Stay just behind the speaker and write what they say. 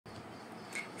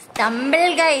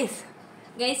Stumble guys.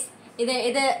 Guys,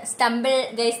 ഇത് stumble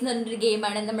guys എന്ന് പറഞ്ഞൊരു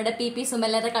ഗെയിമാണ്. നമ്മുടെ പി പി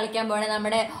സുമലത കളിക്കാൻ പോണേ.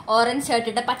 നമ്മുടെ ഓറഞ്ച് ഷർട്ട്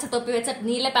ഇട്ട പച്ച തൊപ്പി വെച്ച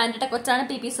നീല പാന്റ് ഇട്ട കൊച്ചാണ്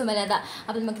പി പി സുമലത.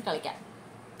 അപ്പൊ നമുക്ക് കളിക്കാം.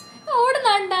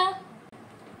 ഓടുന്നാണ്ട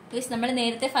ഗൈസ്. നമ്മൾ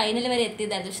നേരത്തെ ഫൈനൽ വരെ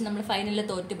എത്തിയതായിരുന്നു, പക്ഷെ നമ്മൾ ഫൈനലിൽ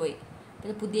തോറ്റുപോയി.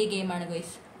 ഇത് പുതിയ ഗെയിമാണ്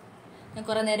ഗോയ്സ്. ഞാൻ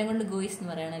കുറെ നേരം കൊണ്ട് ഗോയ്സ്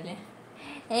എന്ന് പറയണല്ലേ.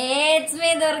 ഇറ്റ്സ്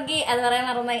മീ ദുർഗി അത് പറയാൻ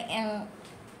മറന്നായി.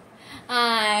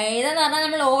 ഇതെന്ന് പറഞ്ഞാൽ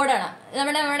നമ്മൾ ഓടണം.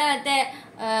 നമ്മുടെ മറ്റേ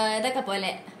ഇതൊക്കെ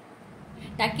പോലെ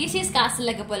ടക്കീഷീസ്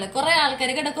കാസിലൊക്കെ പോലെ കുറെ ആൾക്കാർ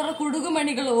കേട്ടോ, കുറെ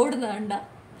കുടുകുമണികൾ ഓടുന്നുണ്ട.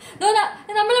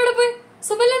 നമ്മളെവിടെ പോയി?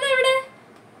 സുമലത എവിടെ?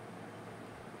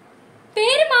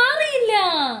 പേര് മാറിയില്ല.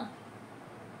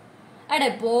 അടെ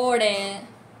പോടെ.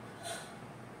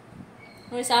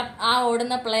 ആ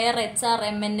ഓടുന്ന പ്ലെയർ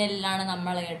HRMNL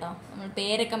നമ്മൾ കേട്ടോ. നമ്മൾ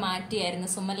പേരൊക്കെ മാറ്റിയായിരുന്നു,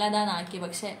 സുമലത എന്നാക്കി,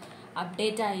 പക്ഷെ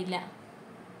അപ്ഡേറ്റ് ആയില്ല.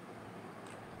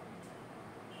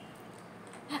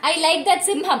 ഐ ലൈക്ക് ദാറ്റ്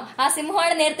സിംഹം. ആ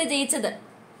സിംഹമാണ് നേരത്തെ ജയിച്ചത്.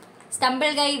 സ്റ്റംബിൾ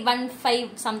ഗൈ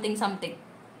 15 സംതിങ്.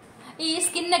 ഈ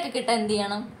സ്കിന്നൊക്കെ കിട്ടാൻ എന്ത്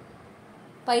ചെയ്യണം?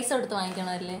 പൈസ കൊടുത്ത്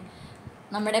വാങ്ങിക്കണമല്ലേ?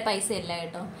 നമ്മുടെ പൈസ ഇല്ല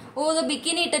കേട്ടോ. ഓ, ഇത്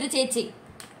ബിക്കിനി ഇട്ടൊരു ചേച്ചി.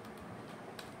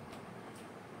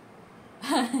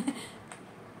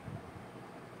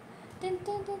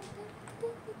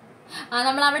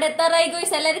 നമ്മൾ അവിടെ എത്താറായി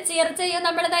ഗോയ്സ്. എല്ലാരും ചിയർ ചെയ്യോ.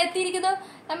 നമ്മളത് എത്തിയിരിക്കുന്നു.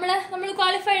 നമ്മൾ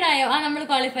ക്വാളിഫൈഡ് ആയോ? നമ്മൾ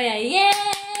ക്വാളിഫൈ ആയി.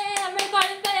 നമ്മൾ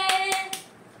ക്വാളിഫൈ ആയി.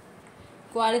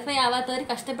 ക്വാളിഫൈ ആവാത്തവർ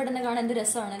കഷ്ടപ്പെടുന്ന കാണാൻ എന്ത്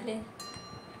രസമാണല്ലേ.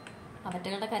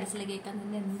 അവറ്റകളുടെ കരച്ചിൽ കേൾക്കാൻ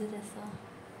തന്നെ എന്ത് രസമാണ്.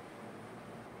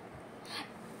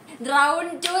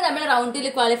 റൗണ്ട് 2 നമ്മൾ റൗണ്ട് 2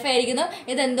 ക്വാളിഫൈ ആയിരിക്കുന്നു.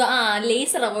 ഇതെന്തോ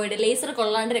ലേസർ അവോയ്ഡ്. ലേസർ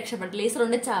കൊള്ളാണ്ട് രക്ഷപ്പെട്ടു. ലേസർ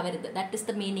കൊണ്ട് ചാവരുത്. That is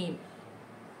the meaning.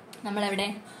 നമ്മളെവിടെ?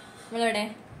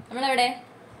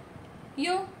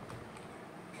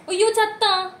 അയ്യോ ചത്ത.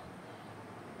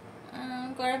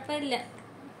 കുഴപ്പമില്ല,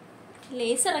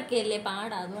 ലേസറൊക്കെ അല്ലേ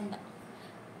പാടാ, അതുകൊണ്ടാ.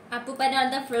 അപ്പൂപ്പൻ ഓൺ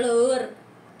ദ ഫ്ലോർ.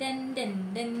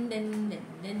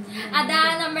 അതാ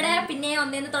നമ്മുടെ പിന്നെ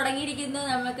ഒന്നേന്ന് തുടങ്ങിയിരിക്കുന്നു.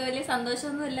 നമുക്ക് വലിയ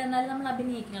സന്തോഷമൊന്നും ഇല്ല, എന്നാലും നമ്മൾ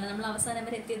അഭിനയിക്കണം. നമ്മൾ അവസാനം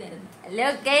വരെ എത്തിയതായിരുന്നു. അല്ലേ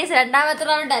ഗോയ്സ്? രണ്ടാമത്തെ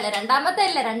റൗണ്ട് അല്ല,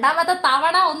 രണ്ടാമത്തെ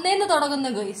തവണ ഒന്നേന്ന് തുടങ്ങുന്നു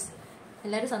ഗോയ്സ്.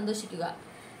 എല്ലാരും സന്തോഷിക്കുക.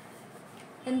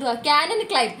 എന്തുവാ? Cannon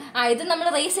climb. ഇത് നമ്മൾ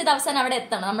റേസ് ചെയ്ത് അവസാനം അവിടെ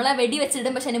എത്തണം. നമ്മളെ വെടി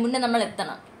വെച്ചിടും, പക്ഷെ അതിന് മുന്നേ നമ്മൾ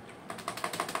എത്തണം.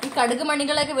 ഈ കടുക്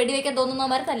മണികളൊക്കെ വെടിവെക്കാൻ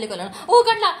തോന്നുന്നവന്മാരെ തല്ലിക്കൊല്ലണം. ഓ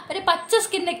കണ്ട ഒരു പച്ച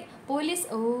സ്കിന്നെ പോലീസ്.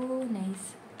 ഓ നൈസ്.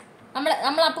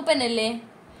 നമ്മൾ അപ്പൂപ്പനല്ലേ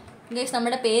ഗൈസ്?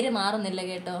 നമ്മുടെ പേര് മാറുന്നില്ല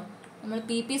കേട്ടോ. നമ്മൾ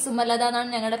പി പി സുമലത എന്നാണ്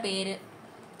ഞങ്ങളുടെ പേര്.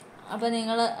 അപ്പൊ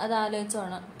നിങ്ങൾ അത്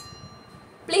ആലോചിച്ചോണം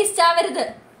പ്ലീസ്. ചാവരുത്.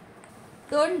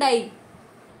 Don't dye.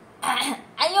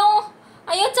 അയ്യോ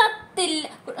ചത്തില്ല.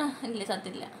 ഇല്ല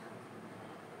ചത്തില്ല.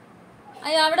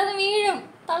 അയ്യോ അവിടെ നിന്ന് വീഴും,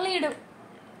 തള്ളിയിടും.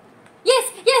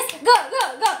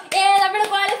 നമ്മൾ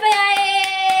ക്വാളിഫൈ ആയേ.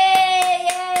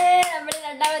 നമ്മൾ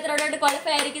രണ്ടാമത്തെ റൗണ്ട്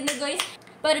ക്വാളിഫൈ ആയിരിക്കുന്നു ഗോയ്സ്.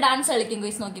 ഇപ്പൊ ഒരു ഡാൻസ് കളിക്കും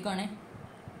ഗോയ്സ്, നോക്കിക്കോണേ.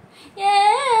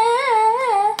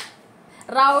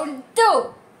 റൗണ്ട് 2.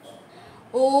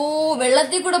 ഓ,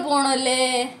 വെള്ളത്തിൽ കൂടെ പോണല്ലേ.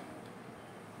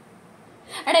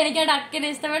 എടാ എനിക്ക് ഡക്കിനെ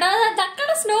ഇഷ്ടപ്പെടാ.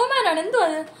 ഡക്കയുടെ സ്നോമാൻ ആണ്. എന്തോ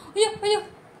അത്? അയ്യോ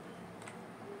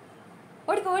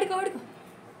ഓടിക്കോ.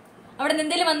 അവിടെ നിന്ന്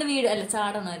എന്തേലും വന്ന് വീഴും. അല്ല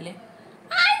ചാടണല്ലേ.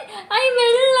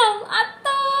 വെള്ളം.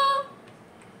 അത്തോ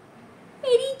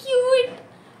very cute.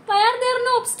 Wire there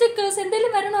no obstacles.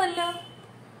 എന്തേലും വരണമല്ലോ.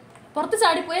 പുറത്ത്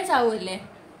ചാടിപ്പോയാൽ ചാവൂല്ലേ.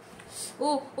 ഓ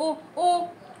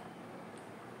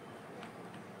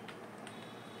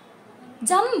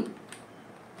ജമ്പ്.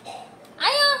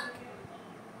 അയ്യോ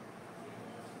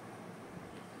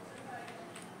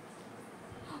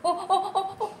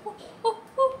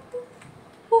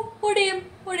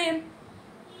ഓടിയും.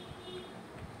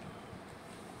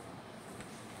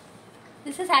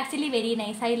 This is actually very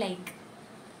nice. I like.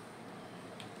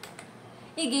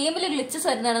 ഈ ഗെയിമില് ഗ്ലിച്ചസ്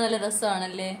വരുന്നതാണ് നല്ല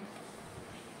രസമാണല്ലേ.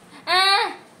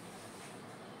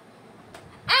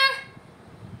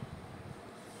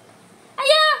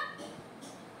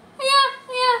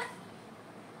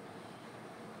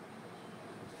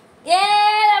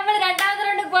 നമ്മൾ രണ്ടാമത്തെ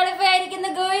റൗണ്ട് ക്വാളിഫൈ ആയിരിക്കുന്ന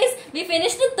ഗോയ്സ്. V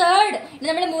finished third. ഇനി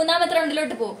നമ്മൾ മൂന്നാമത്തെ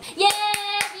റൗണ്ടിലോട്ട് പോകും.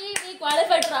 V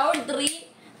qualified round 3.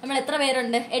 നമ്മൾ എത്ര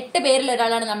പേരുണ്ട്? 8 പേരിൽ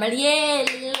ഒരാളാണ് നമ്മൾ.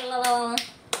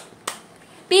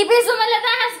 P Sumalatha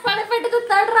has qualified to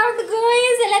third round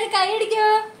ഗോയ്സ്. എല്ലാരും കൈയടിക്കോ.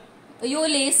 അയ്യോ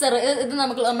ലേസർ. ഇത്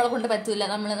നമ്മളെ കൊണ്ട് പറ്റൂല.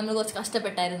 നമ്മൾ കുറച്ച്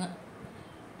കഷ്ടപ്പെട്ടായിരുന്നു.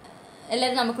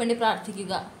 എല്ലാരും നമുക്ക് വേണ്ടി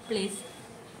പ്രാർത്ഥിക്കുക പ്ലീസ്.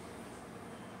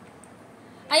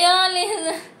 അയ്യോ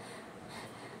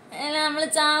നമ്മള്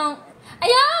ചാവും.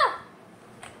 അയ്യോ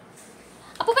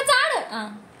അപ്പൊ ചാട്.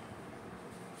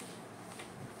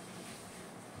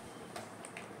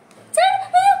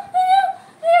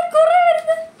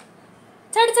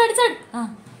 ചാട്.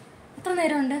 എത്ര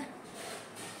നേരമുണ്ട്?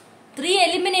 3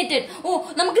 എലിമിനേറ്റഡ്. ഓ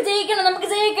നമുക്ക് ജയിക്കണം.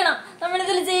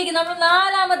 നമ്മളിതിൽ ജയിക്കണം. നമ്മൾ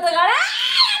 4ാമത്തെ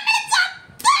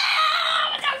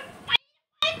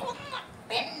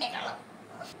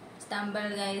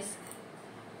നമ്മൾ ഗൈസ്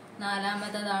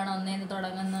നാലാമത്തെ തവണ ഒന്നേന്ന്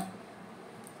തുടങ്ങുന്നു.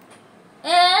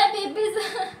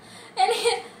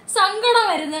 എനിക്ക് സങ്കടം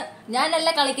വരുന്നു. ഞാനല്ല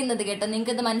കളിക്കുന്നത് കേട്ടോ,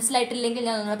 നിങ്ങൾക്ക് ഇത് മനസ്സിലായിട്ടില്ലെങ്കിൽ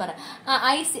ഞാൻ ഒന്നുകൂടെ പറയാം.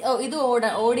 ഇത്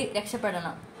ഓടി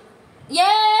രക്ഷപ്പെടണം.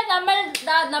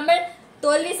 നമ്മൾ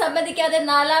തോൽവി സമ്മതിക്കാതെ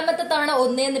നാലാമത്തെ തവണ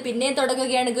ഒന്നേന്ന് പിന്നെയും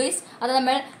തുടങ്ങുകയാണ് ഗോയ്സ്. അത്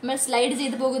നമ്മൾ സ്ലൈഡ്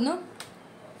ചെയ്ത് പോകുന്നു.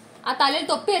 ആ തലയിൽ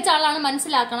തൊപ്പി വെച്ച ആളാണ്,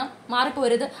 മനസ്സിലാക്കണം,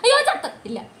 മാറിപ്പോരുത്. അയ്യോ ചത്ത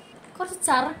ഇല്ല, കുറച്ച്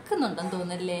ചറക്കുന്നുണ്ടെന്ന്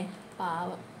തോന്നുന്നില്ലേ?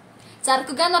 പാവം.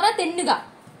 ചറക്കുക എന്ന് പറഞ്ഞാൽ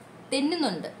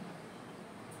തെന്നുന്നുണ്ട്.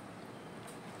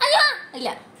 അയ്യോ ഇല്ല,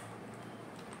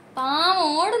 പാവം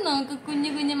ഓടും. നോക്ക് കുഞ്ഞു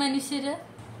കുഞ്ഞു മനുഷ്യര്.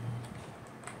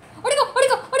 ഓടിക്കോ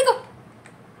ഓടിക്കോ ഓടിക്കോ.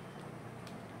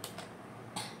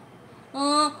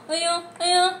 അയ്യോ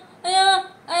അയ്യോ അയ്യോ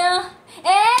അയ്യോ.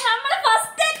 നമ്മൾ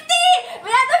ഫസ്റ്റ് എത്തി.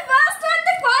 We are the first one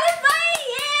to qualify.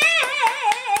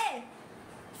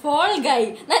 Fall ഗൈ,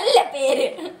 നല്ല പേര്.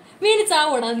 വീണ്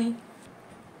ചാവോടാ നീ.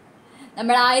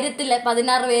 നമ്മൾ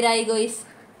 1016 പേരായി ഗോയ്സ്.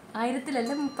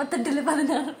 1000-ലല്ല 38-ല്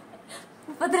 16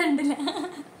 32-ല്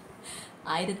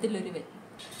 1000-ൽ1 പേര്.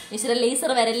 ഈശ്വര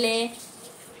ലേസർ വരല്ലേ.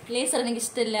 ലേസർ എനിക്ക്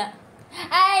ഇഷ്ടമില്ല.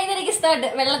 ഇതെനിക്ക് ഇഷ്ടമുണ്ട്,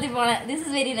 വെള്ളത്തിൽ പോണേ. This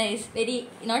is very nice, very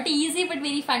not easy but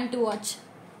very fun to watch.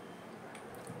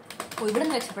 ഇവിടെ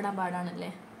നിന്ന് രക്ഷപ്പെടാൻ പാടാണല്ലേ.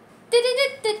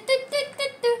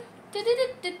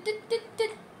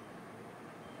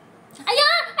 അയ്യോ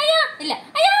അയ്യോ ഇല്ല,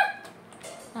 അയ്യോ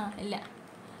ഇല്ല.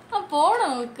 പോണോ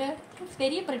നമുക്ക്. It's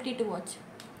very pretty to watch.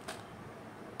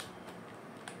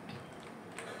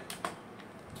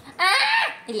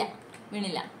 ഇല്ല,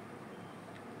 വീണില്ല.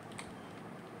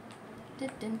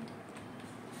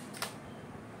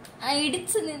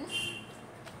 ഇടിച്ചു നിന്ന്.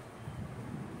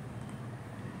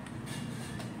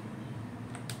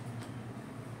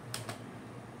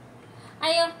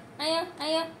 അയ്യോ അയ്യോ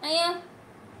അയ്യോ അയ്യോ.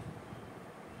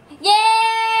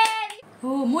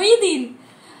 മൊയ്തീൻ.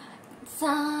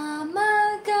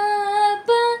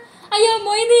 അയ്യോ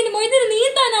മൊയ്തീൻ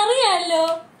നീന്താൻ അറിയാലോ.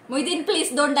 Moideen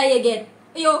please don't dye again.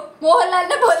 അയ്യോ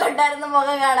മോഹൻലാലിനെ പോലെ ഉണ്ടായിരുന്നു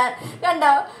മുഖം കാണാൻ.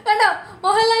 കണ്ടോ കണ്ടോ,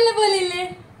 മോഹൻലാലിനെ പോലെ ഇല്ലേ.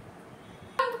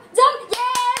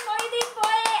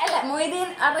 മൊയ്തീൻ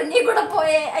അറിഞ്ഞി കൂടെ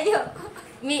പോയേ. അയ്യോ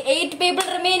 8 people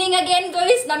remaining again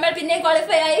ഗോയ്സ്. നമ്മൾ പിന്നെ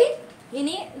ക്വാളിഫൈ ആയി.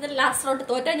 ഇനി ഇത് ലാസ്റ്റ് റൗണ്ട്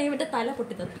തോറ്റാൻ ഞാൻ വിട്ട് തല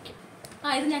പൊട്ടി തെറിപ്പിക്കും.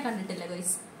 ഇത് ഞാൻ കണ്ടിട്ടില്ല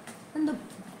ഗോയ്സ്. എന്തോ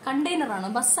കണ്ടെയ്നറാണോ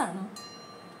ബസ്സാണോ?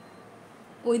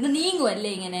 ഇത്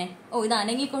നീങ്ങുമല്ലേ ഇങ്ങനെ. ഇത്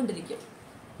അനങ്ങിക്കൊണ്ടിരിക്കും.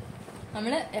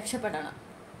 നമ്മള് രക്ഷപ്പെടണം.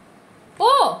 ഓ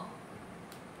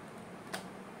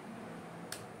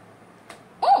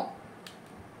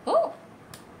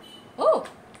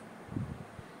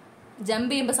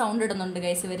ജമ്പ് ചെയ്യുമ്പോ സൗണ്ട് ഇടുന്നുണ്ട്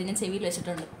ഗൈസ് ഇവര്. ഞാൻ ചെവിയിൽ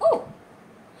വെച്ചിട്ടുണ്ട്.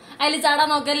 അതിൽ ചാടാൻ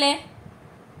നോക്കല്ലേ.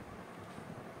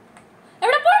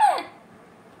 എവിടെ പോണേ?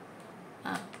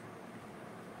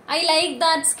 I like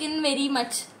that skin very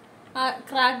much.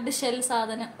 Cracked shell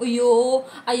സാധനം.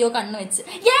 അയ്യോ കണ്ണു വെച്ച്.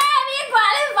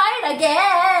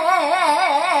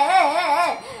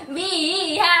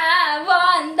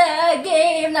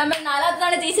 നമ്മൾ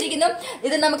 4ാമതാണ് ജയിച്ചിരിക്കുന്നു.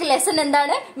 ഇത് നമുക്ക് ലെസൺ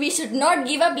എന്താണ്? We should not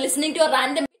give up listening to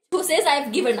random who says I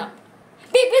have given up.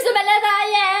 Sumalatha.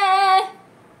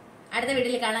 അടുത്ത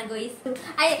വീഡിയോയിൽ കാണാം ഗോയ്സ്.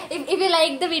 If you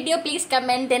like the video, please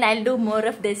comment and I'll do more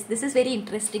of this. This is very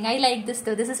interesting. I like this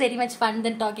too. This is very much fun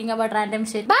than talking about random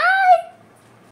shit. Bye.